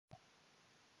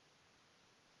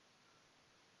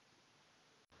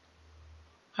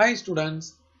Hi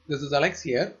students, this is Alex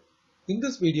here. In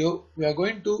this video, we are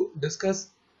going to discuss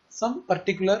some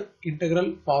particular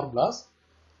integral formulas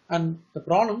and the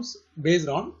problems based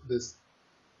on this.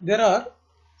 There are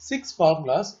 6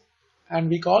 formulas and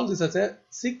we call this as a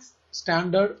 6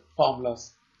 standard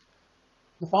formulas.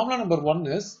 The formula number 1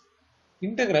 is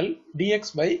integral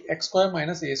dx by x square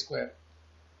minus a square,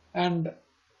 and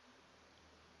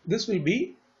this will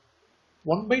be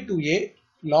 1 by 2a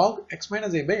log x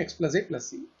minus a by x plus a plus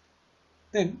c.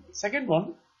 Then second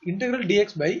one, integral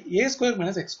dx by a square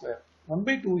minus x square, 1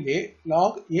 by 2a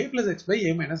log a plus x by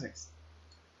a minus x.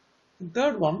 And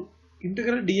third one,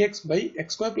 integral dx by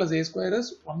x square plus a square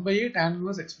is 1 by a tan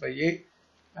inverse x by a,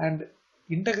 and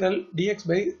integral dx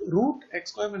by root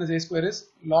x square minus a square is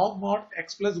log mod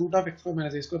x plus root of x square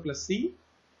minus a square plus c.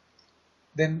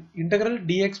 Then integral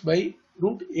dx by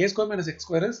root a square minus x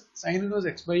square is sin inverse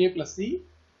x by a plus c.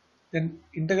 Then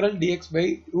integral dx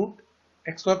by root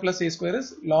x square plus a square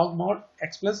is log mod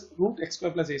x plus root x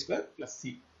square plus a square plus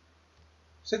c.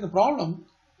 So in the problem,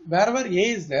 wherever a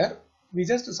is there, we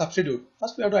just substitute.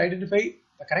 First we have to identify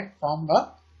the correct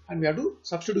formula and we have to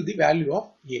substitute the value of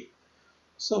a.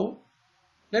 So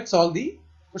let's solve the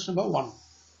question number 1.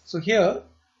 So here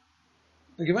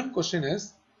the given question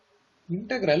is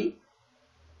integral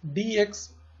dx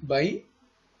by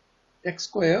x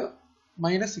square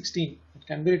minus 16. It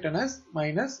can be written as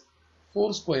minus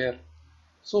 4 square.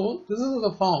 So this is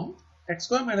the form x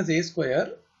square minus a square,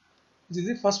 which is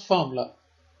the first formula,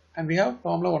 and we have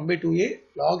formula 1 by 2a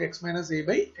log x minus a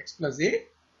by x plus a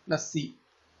plus c.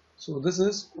 So this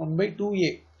is 1 by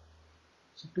 2a,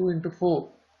 so 2 into 4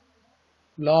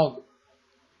 log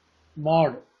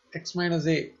mod x minus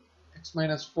a x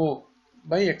minus 4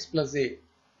 by x plus a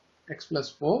x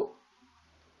plus 4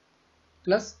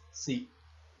 plus c.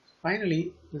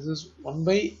 Finally this is 1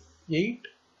 by 8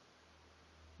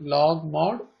 log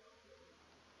mod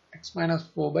x minus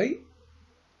 4 by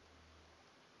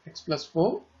x plus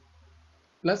 4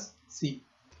 plus c.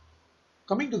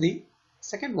 Coming to the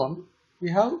second one,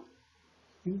 we have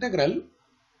integral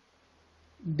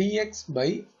dx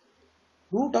by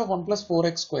root of 1 plus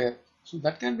 4x square. So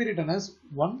that can be written as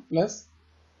 1 plus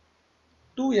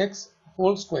 2x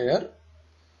whole square.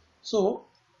 So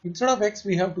instead of x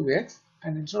we have 2x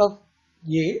and instead of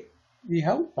a we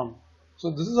have 1.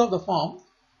 So this is of the form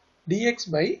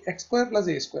dx by x square plus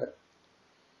a square.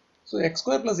 So x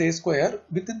square plus a square,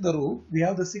 within the root we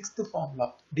have the sixth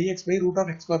formula dx by root of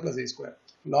x square plus a square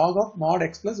log of mod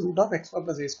x plus root of x square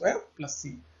plus a square plus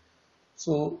c.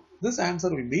 So this answer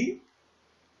will be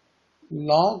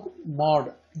log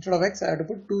mod, instead of x I have to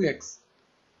put 2x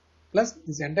plus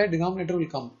this entire denominator will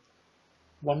come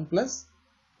 1 plus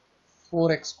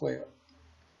 4x square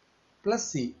plus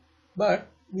c, but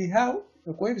we have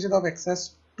the coefficient of x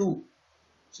as 2.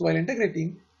 So while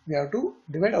integrating, we have to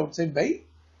divide outside by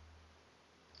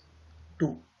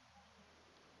 2.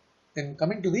 Then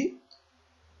coming to the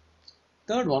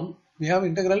third one, we have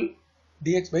integral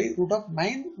dx by root of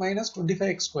 9 minus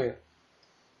 25x square.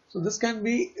 So this can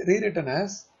be rewritten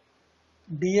as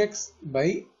dx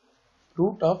by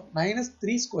root of minus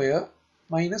 3 square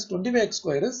minus 25x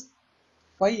square is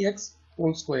 5x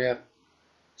whole square.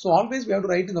 So always we have to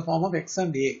write in the form of x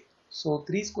and a. So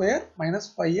 3 square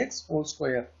minus 5x whole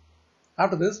square.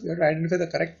 After this, we have to identify the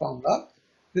correct formula.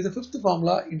 This is the fifth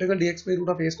formula, integral dx by root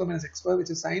of a square minus x square, which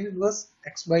is sin inverse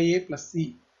x by a plus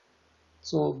c.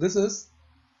 So this is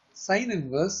sin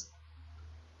inverse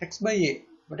x by a,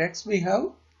 but x we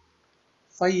have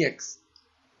 5x,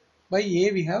 by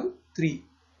a we have 3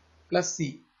 plus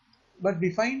c, but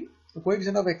we find the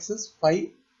coefficient of x is 5.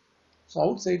 So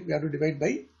outside we have to divide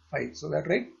by 5. So we have to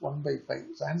write 1 by 5.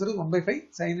 So answer is 1 by 5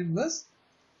 sin inverse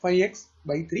 5x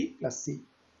by 3 plus c.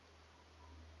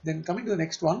 Then coming to the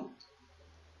next one,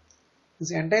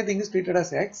 this entire thing is treated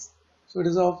as x. So it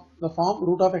is of the form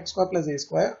root of x square plus a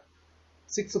square,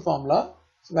 sixth formula.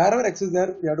 So wherever x is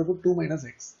there, we have to put 2 minus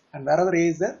x, and wherever a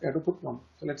is there, we have to put 1.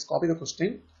 So let's copy the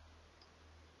question.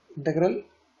 Integral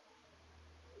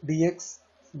dx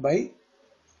by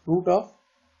root of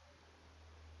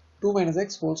 2 minus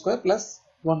x whole square plus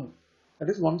 1, that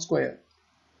is 1 square,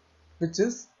 which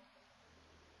is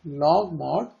log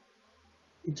mod,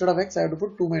 instead of x I have to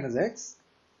put 2 minus x,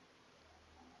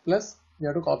 plus we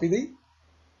have to copy the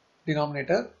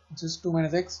denominator, which is 2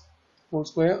 minus x whole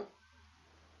square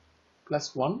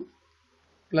plus 1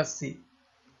 plus c.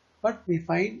 But we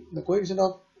find the coefficient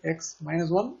of x minus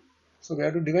 1, so we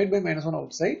have to divide by minus 1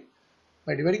 outside.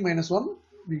 By dividing minus 1,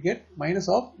 we get minus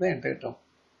of the entire term.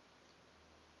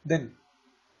 Then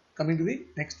coming to the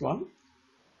next one,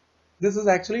 this is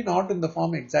actually not in the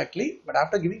form exactly, but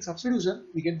after giving substitution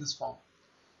we get this form.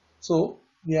 So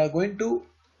we are going to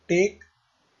take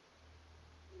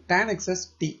tan x as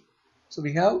t. So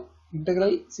we have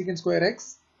integral secant square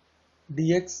x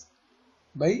dx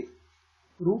by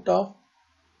root of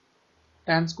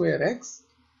tan square x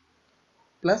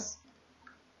plus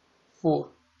 4.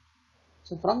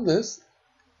 So from this,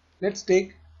 let's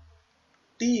take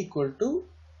t equal to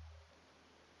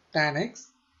tan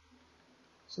x.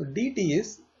 So dt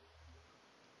is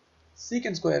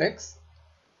secant square x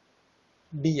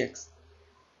dx.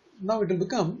 Now it will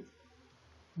become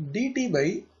dt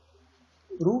by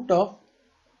root of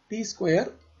t square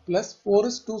plus 4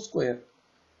 is 2 square.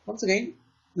 Once again,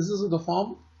 this is the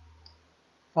formula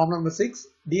number 6,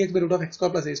 dx by root of x square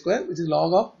plus a square, which is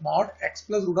log of mod x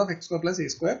plus root of x square plus a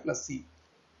square plus c.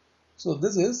 So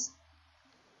this is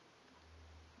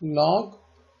log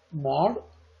mod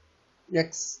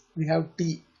x, we have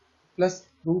t plus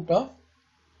root of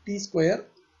t square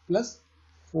plus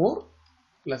 4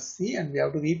 plus c, and we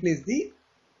have to replace the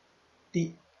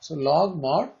t. So log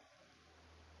mod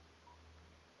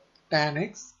tan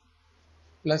x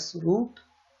plus root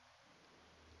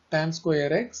tan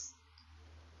square x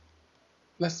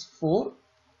plus 4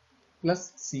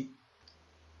 plus c.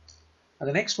 And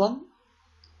the next one,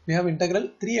 we have integral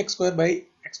 3x square by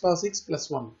x power 6 plus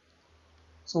 1.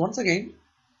 So once again,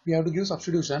 we have to give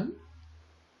substitution.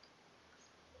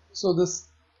 So this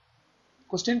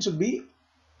question should be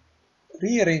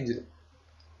rearranged.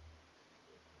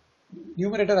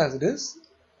 Numerator as it is,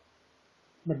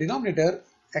 but denominator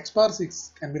x power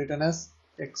 6 can be written as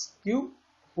x cube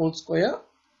whole square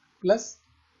plus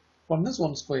 1 is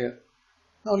 1 square.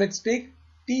 Now let's take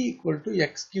t equal to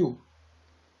x cube.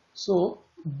 So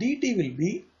dt will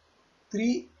be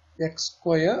 3x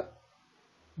square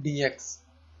dx.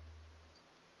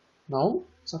 Now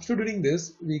substituting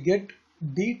this, we get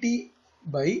dt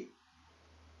by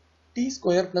t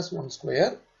square plus 1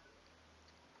 square.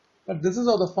 But this is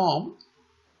of the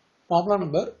formula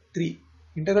number 3,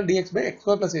 integral dx by x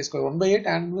square plus a square, 1 by a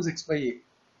tan inverse x by a.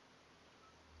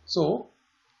 So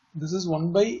this is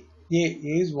 1 by a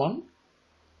is 1,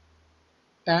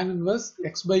 tan inverse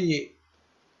x by a,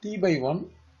 t by 1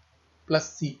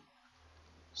 plus c.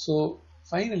 So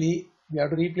finally we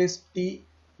have to replace t,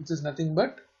 which is nothing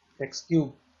but x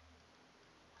cube.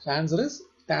 So answer is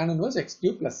tan inverse x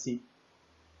cube plus c.